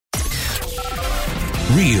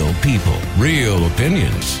Real people, real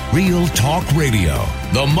opinions, real talk radio.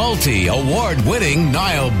 The multi-award-winning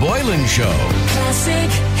Niall Boylan Show.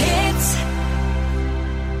 Classic hits.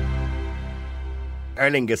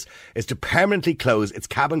 Aer Lingus is to permanently close its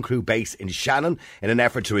cabin crew base in Shannon in an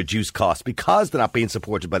effort to reduce costs because they're not being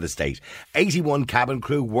supported by the state. 81 cabin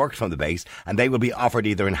crew worked from the base and they will be offered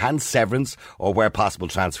either enhanced severance or, where possible,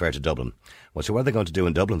 transfer to Dublin. Well, so what are they going to do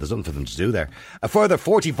in Dublin? There's nothing for them to do there. A further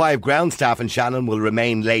 45 ground staff in Shannon will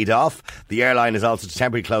remain laid off. The airline is also to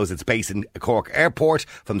temporarily close its base in Cork Airport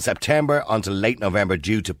from September until late November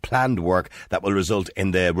due to planned work that will result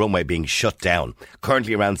in the runway being shut down.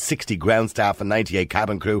 Currently around 60 ground staff and 98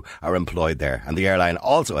 cabin crew are employed there. And the airline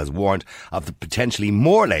also has warned of the potentially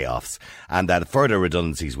more layoffs and that further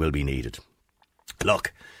redundancies will be needed.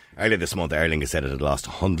 Look, earlier this month, Aer Lingus said it had lost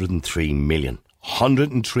 103 million.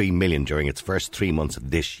 103 million during its first 3 months of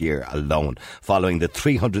this year alone, following the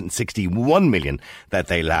 361 million that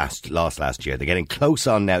they lost last year. They're getting close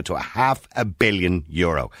on now to €500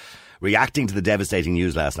 million. Reacting to the devastating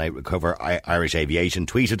news last night, Recover Irish Aviation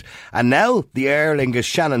tweeted, "And now the Aer Lingus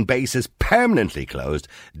Shannon base is permanently closed.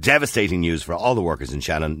 Devastating news for all the workers in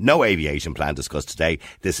Shannon. No aviation plan discussed today.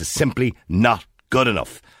 This is simply not good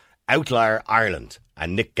enough." Outlier Ireland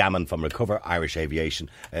and Nic Gammon from Recover Irish Aviation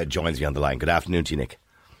joins me on the line. Good afternoon to you, Nick.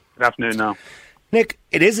 Good afternoon, Niall. Nick,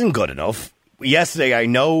 it isn't good enough. Yesterday, I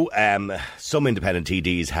know some independent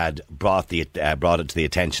TDs had brought it to the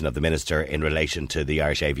attention of the Minister in relation to the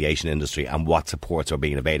Irish aviation industry and what supports are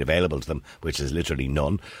being made available to them, which is literally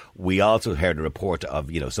none. We also heard a report of,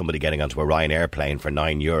 somebody getting onto a Ryanair plane for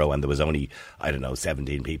 €9 and there was only,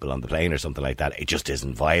 17 people on the plane or something like that. It just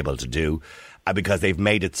isn't viable to do. Because they've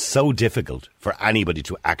made it so difficult for anybody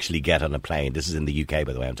to actually get on a plane. This is in the UK,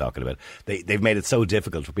 by the way, I'm talking about. They've made it so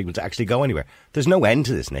difficult for people to actually go anywhere. There's no end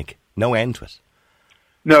to this, Nick. No end to it.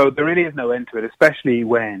 No, there really is no end to it, especially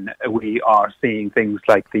when we are seeing things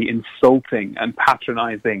like the insulting and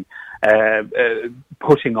patronising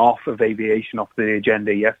putting off of aviation off the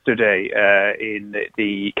agenda yesterday in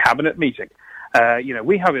the cabinet meeting.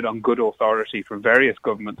 We have it on good authority from various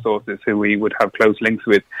government sources who we would have close links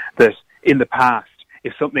with that in the past,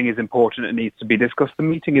 if something is important and needs to be discussed, the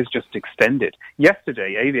meeting is just extended.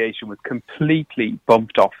 Yesterday, aviation was completely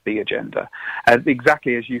bumped off the agenda.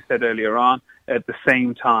 Exactly as you said earlier on, at the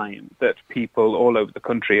same time that people all over the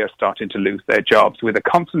country are starting to lose their jobs, with a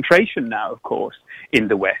concentration now, of course, in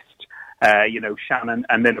the West. Shannon,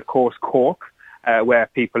 and then, of course, Cork,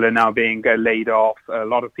 where people are now being laid off. A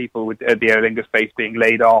lot of people with the Aer Lingus base being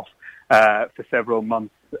laid off for several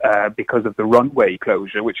months because of the runway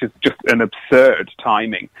closure, which is just an absurd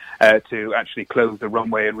timing to actually close the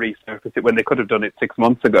runway and resurface it when they could have done it 6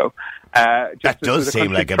 months ago. That does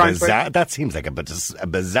seem like a bizarre. That seems like a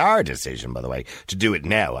bizarre decision, by the way, to do it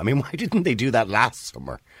now. I mean, why didn't they do that last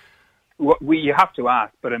summer? You have to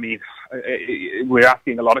ask, but I mean, we're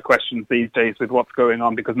asking a lot of questions these days with what's going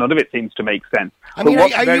on because none of it seems to make sense.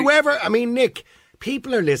 Nick,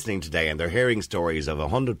 people are listening today and they're hearing stories of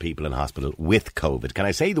 100 people in hospital with COVID. Can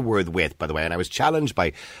I say the word with, by the way? And I was challenged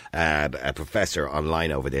by a professor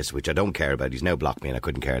online over this, which I don't care about. He's now blocked me and I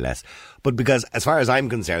couldn't care less. But because, as far as I'm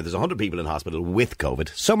concerned, there's 100 people in hospital with COVID.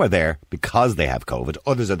 Some are there because they have COVID.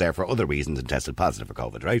 Others are there for other reasons and tested positive for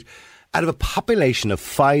COVID, right? Out of a population of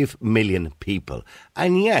 5 million people.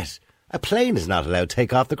 And yet, a plane is not allowed to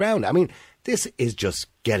take off the ground. I mean, this is just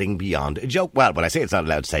getting beyond a joke. Well, when I say it's not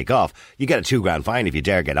allowed to take off, you get a £2,000 fine if you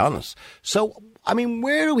dare get on it. So, I mean,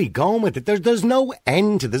 where are we going with it? There's no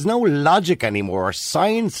end to it. There's no logic anymore or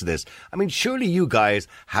science to this. I mean, surely you guys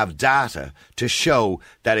have data to show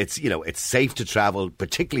that it's safe to travel,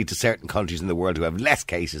 particularly to certain countries in the world who have less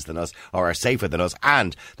cases than us or are safer than us.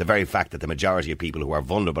 And the very fact that the majority of people who are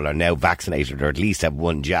vulnerable are now vaccinated or at least have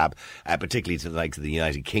one jab, particularly to the likes of the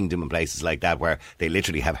United Kingdom and places like that where they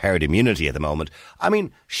literally have herd immunity at the moment. I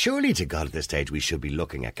mean, surely to God at this stage we should be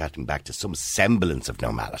looking at getting back to some semblance of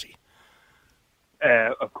normality.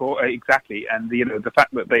 Of course, exactly. And, the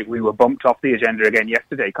fact that we were bumped off the agenda again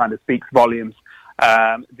yesterday kind of speaks volumes.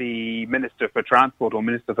 The Minister for Transport, or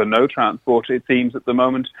Minister for No Transport, it seems at the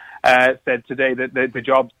moment, said today that the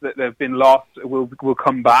jobs that have been lost will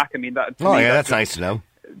come back. I mean, that's nice to know.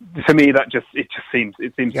 To me, it just seems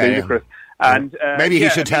ludicrous. Yeah. And maybe he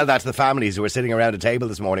should tell that to the families who are sitting around a table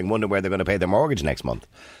this morning wondering where they're going to pay their mortgage next month.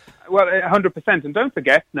 Well, 100%. And don't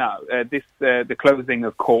forget now, the closing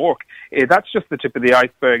of Cork, that's just the tip of the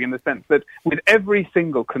iceberg in the sense that with every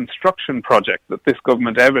single construction project that this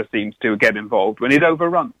government ever seems to get involved when it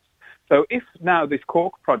overruns. So if now this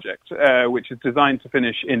Cork project, which is designed to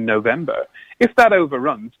finish in November, if that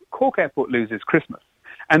overruns, Cork Airport loses Christmas.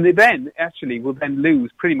 And they then actually will then lose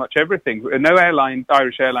pretty much everything. No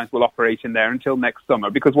Irish Airlines will operate in there until next summer,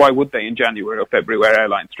 because why would they in January or February, where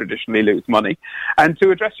airlines traditionally lose money? And to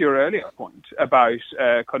address your earlier point about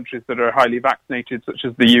countries that are highly vaccinated, such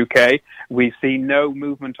as the UK, we've seen no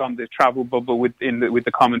movement on the travel bubble with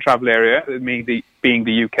the common travel area, being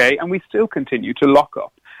the UK, and we still continue to lock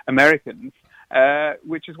up Americans,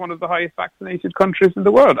 which is one of the highest vaccinated countries in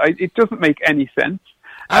the world. It doesn't make any sense.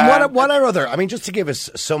 And what are other, I mean, just to give us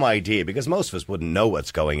some idea, because most of us wouldn't know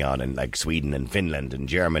what's going on in like Sweden and Finland and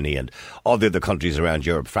Germany and all the other countries around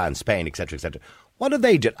Europe, France, Spain, etc., etc. What are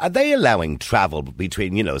they doing? Are they allowing travel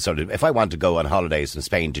between, sort of, if I want to go on holidays from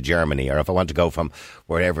Spain to Germany, or if I want to go from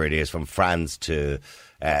wherever it is, from France to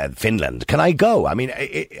Finland, can I go? I mean,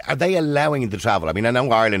 are they allowing the travel? I mean, I know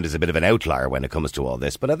Ireland is a bit of an outlier when it comes to all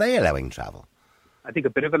this, but are they allowing travel? I think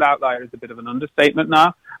a bit of an outlier is a bit of an understatement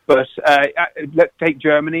now. But let's take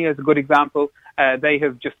Germany as a good example. They've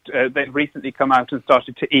recently come out and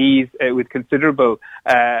started to ease with considerable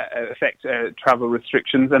effect travel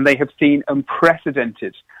restrictions, and they have seen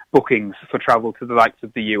unprecedented bookings for travel to the likes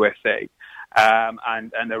of the USA.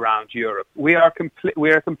 And around Europe, we are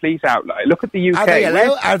a complete outlier. Look at the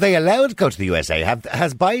UK. Are they allowed to go to the USA?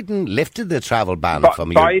 Has Biden lifted the travel ban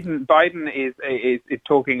from Europe? Biden is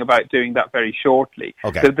talking about doing that very shortly.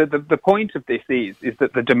 Okay. The point of this is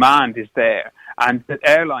that the demand is there, and that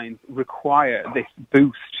airlines require this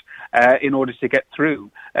boost in order to get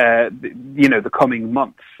through, the coming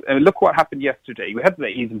months. Look what happened yesterday. We had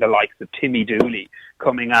even the likes of Timmy Dooley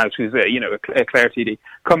coming out, who's a Clare TD,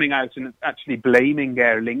 coming out and actually blaming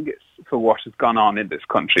Aer Lingus for what has gone on in this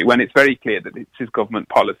country, when it's very clear that it's his government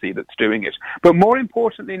policy that's doing it. But more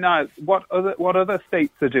importantly now, what other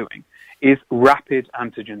states are doing is rapid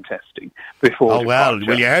antigen testing before departure.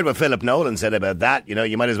 Well, you heard what Philip Nolan said about that.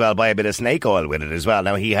 You might as well buy a bit of snake oil with it as well.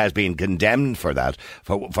 Now, he has been condemned for that,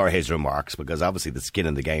 for his remarks, because obviously the skin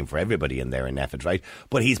in the game for everybody in there in effort, right?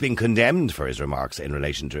 But he's been condemned for his remarks in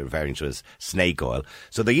relation to referring to his snake oil.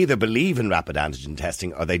 So they either believe in rapid antigen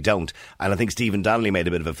testing or they don't. And I think Stephen Donnelly made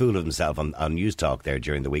a bit of a fool of himself on News Talk there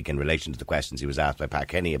during the week in relation to the questions he was asked by Pat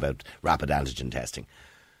Kenny about rapid antigen testing.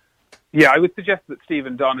 Yeah, I would suggest that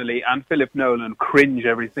Stephen Donnelly and Philip Nolan cringe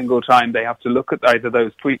every single time they have to look at either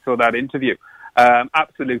those tweets or that interview.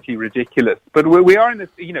 Absolutely ridiculous. But we are in this,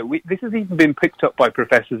 this has even been picked up by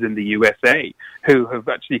professors in the USA who have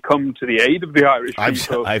actually come to the aid of the Irish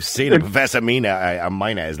people. I've seen it. Professor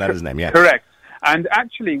Mina, is that his name? Yeah. Correct. And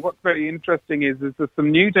actually what's very interesting is there's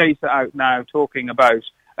some new data out now talking about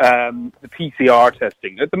the PCR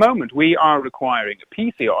testing. At the moment, we are requiring a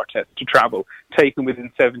PCR test to travel taken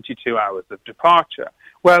within 72 hours of departure.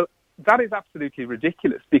 Well, that is absolutely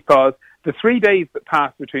ridiculous, because the 3 days that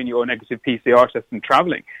pass between your negative PCR test and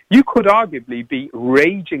travelling, you could arguably be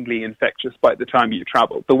ragingly infectious by the time you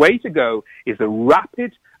travel. The way to go is a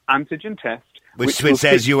rapid antigen test. Which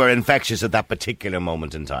says you are infectious at that particular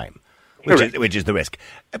moment in time. Which is the risk.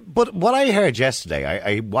 But what I heard yesterday,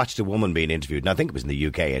 I watched a woman being interviewed, and I think it was in the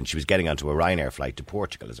UK, and she was getting onto a Ryanair flight to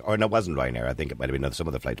Portugal. Or no, it wasn't Ryanair. I think it might have been some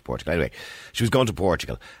other flight to Portugal. Anyway, she was going to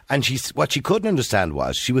Portugal. And what she couldn't understand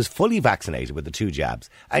was she was fully vaccinated with the 2 jabs,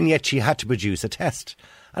 and yet she had to produce a test.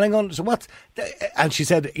 And I'm going, so what? And she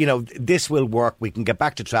said, this will work. We can get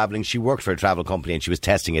back to travelling. She worked for a travel company and she was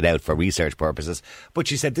testing it out for research purposes. But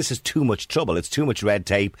she said, this is too much trouble. It's too much red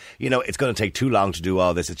tape. It's going to take too long to do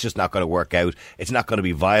all this. It's just not going to work out. It's not going to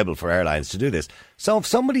be viable for airlines to do this. So if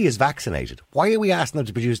somebody is vaccinated, why are we asking them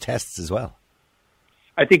to produce tests as well?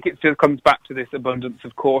 I think it still comes back to this abundance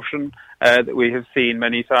of caution that we have seen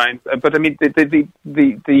many times. But I mean,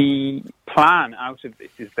 the plan out of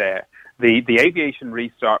this is there. The aviation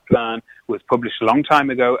restart plan was published a long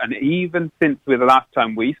time ago, and even since the last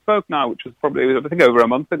time we spoke now, which was probably, I think, over a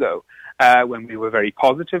month ago, when we were very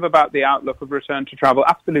positive about the outlook of return to travel,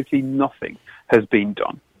 absolutely nothing has been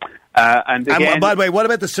done. And by the way, what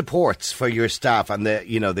about the supports for your staff and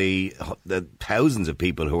the thousands of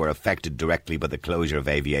people who are affected directly by the closure of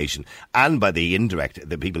aviation and by the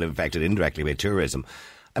people affected indirectly by tourism?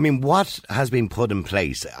 I mean, what has been put in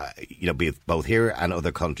place, both here and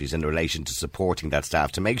other countries, in relation to supporting that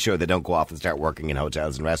staff to make sure they don't go off and start working in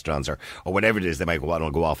hotels and restaurants or whatever it is they might want to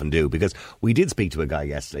go off and do? Because we did speak to a guy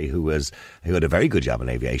yesterday who had a very good job in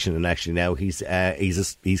aviation, and actually now he's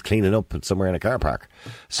cleaning up somewhere in a car park.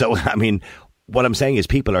 So, I mean, what I'm saying is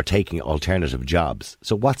people are taking alternative jobs.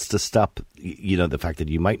 So what's to stop, the fact that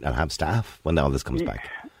you might not have staff when all this comes back?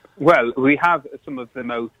 Well, we have some of the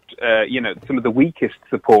most, some of the weakest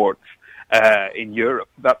supports in Europe,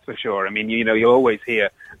 that's for sure. I mean, you always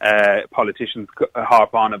hear politicians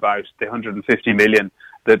harp on about the 150 million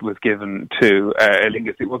that was given to Aer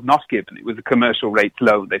Lingus. It was not given. It was a commercial rates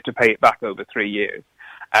loan. They had to pay it back over 3 years.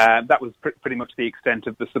 That was pretty much the extent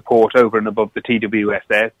of the support over and above the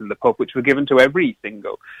TWSS and the PUP, which were given to every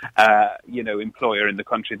single, employer in the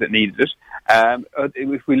country that needed it.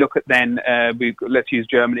 If we look at then, let's use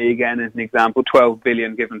Germany again as an example, 12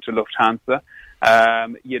 billion given to Lufthansa.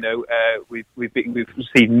 We've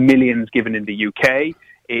received millions given in the UK.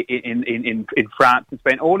 In France and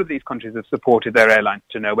Spain, all of these countries have supported their airlines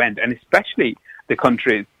to no end, and especially the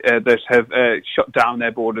countries that have shut down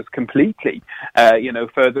their borders completely,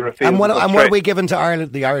 further afield. And what are we given to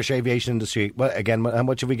Ireland, the Irish aviation industry? Well, again, how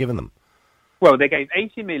much have we given them? Well, they gave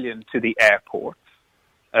 80 million to the airports,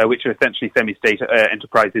 which are essentially semi-state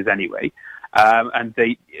enterprises anyway.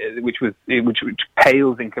 Which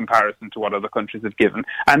pales in comparison to what other countries have given.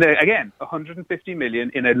 And again, 150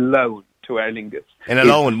 million in a loan to Aer Lingus. In a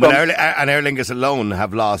loan, and Aer Lingus alone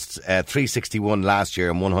have lost 361 last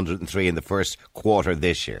year and 103 in the first quarter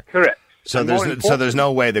this year. Correct. So there's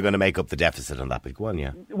no way they're going to make up the deficit on that big one,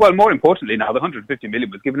 yeah. Well, more importantly now, the 150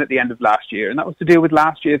 million was given at the end of last year, and that was to deal with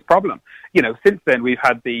last year's problem. Since then we've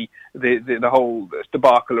had the whole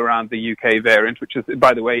debacle around the UK variant, which has,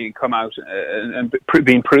 by the way, come out and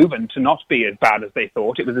been proven to not be as bad as they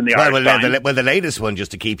thought. It was in the Irish Times. Well, the latest one,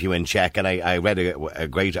 just to keep you in check, and I read a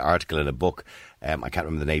great article in a book. I can't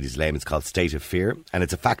remember the lady's name. It's called State of Fear, and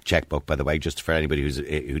it's a fact-check book, by the way, just for anybody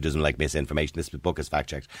who doesn't like misinformation. This book is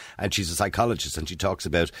fact-checked, and she's a psychologist, and she talks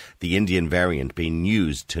about the Indian variant being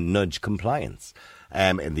used to nudge compliance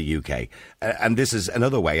in the UK. And this is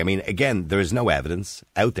another way. I mean, again, there is no evidence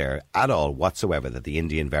out there at all whatsoever that the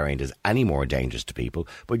Indian variant is any more dangerous to people,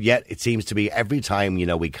 but yet it seems to be every time,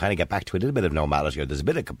 we kind of get back to a little bit of normality, or there's a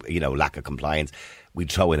bit of, lack of compliance, we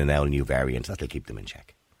throw in an all new variant. That'll keep them in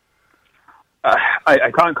check.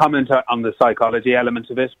 I can't comment on the psychology element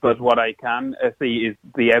of it, but what I can see is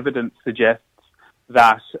the evidence suggests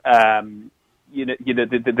that the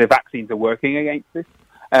vaccines are working against this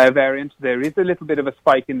variant. There is a little bit of a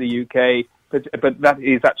spike in the UK, but that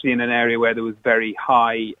is actually in an area where there was very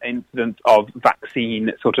high incidence of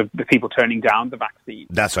vaccine, sort of the people turning down the vaccine.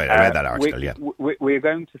 That's right, I read that article, yeah. We're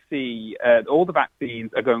going to see all the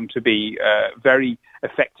vaccines are going to be very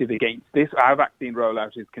effective against this. Our vaccine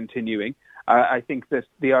rollout is continuing. I think that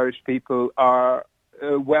the Irish people are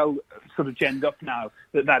well sort of genned up now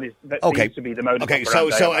that seems to be the modus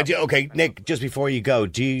operandi. Okay, Nick, just before you go,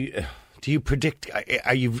 do you predict?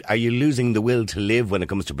 Are you losing the will to live when it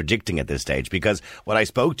comes to predicting at this stage? Because when I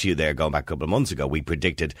spoke to you there, going back a couple of months ago, we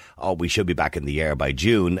predicted, we should be back in the air by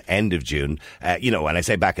June, end of June. When I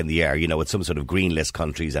say back in the air, with some sort of green list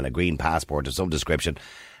countries and a green passport of some description.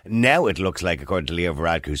 Now it looks like, according to Leo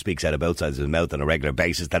Varadkar, who speaks out of both sides of his mouth on a regular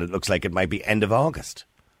basis, that it looks like it might be end of August.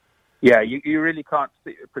 Yeah, you really can't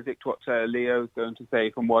predict what Leo's going to say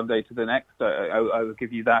from one day to the next. I will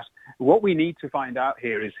give you that. What we need to find out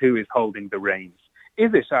here is who is holding the reins.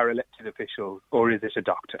 Is it our elected officials or is it a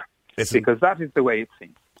doctor? Because that is the way it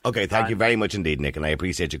seems. Okay, thank you very much indeed, Nick, and I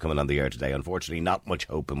appreciate you coming on the air today. Unfortunately, not much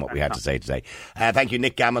hope in what we had to say today. Thank you,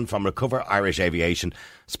 Nic Gammon from Recover Irish Aviation.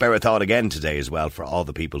 Spare a thought again today as well for all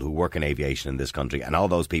the people who work in aviation in this country and all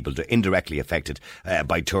those people indirectly affected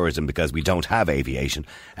by tourism because we don't have aviation.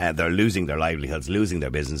 They're losing their livelihoods, losing their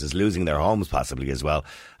businesses, losing their homes possibly as well,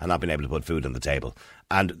 and not being able to put food on the table.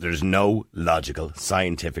 And there's no logical,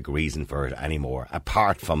 scientific reason for it anymore,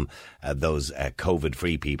 apart from those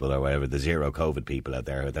COVID-free people or whatever, the zero COVID people out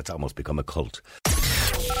there. That's almost become a cult.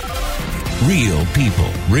 Real people,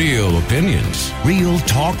 real opinions, real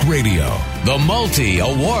talk radio. The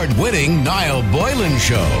multi-award-winning Niall Boylan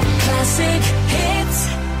Show. Classic hits.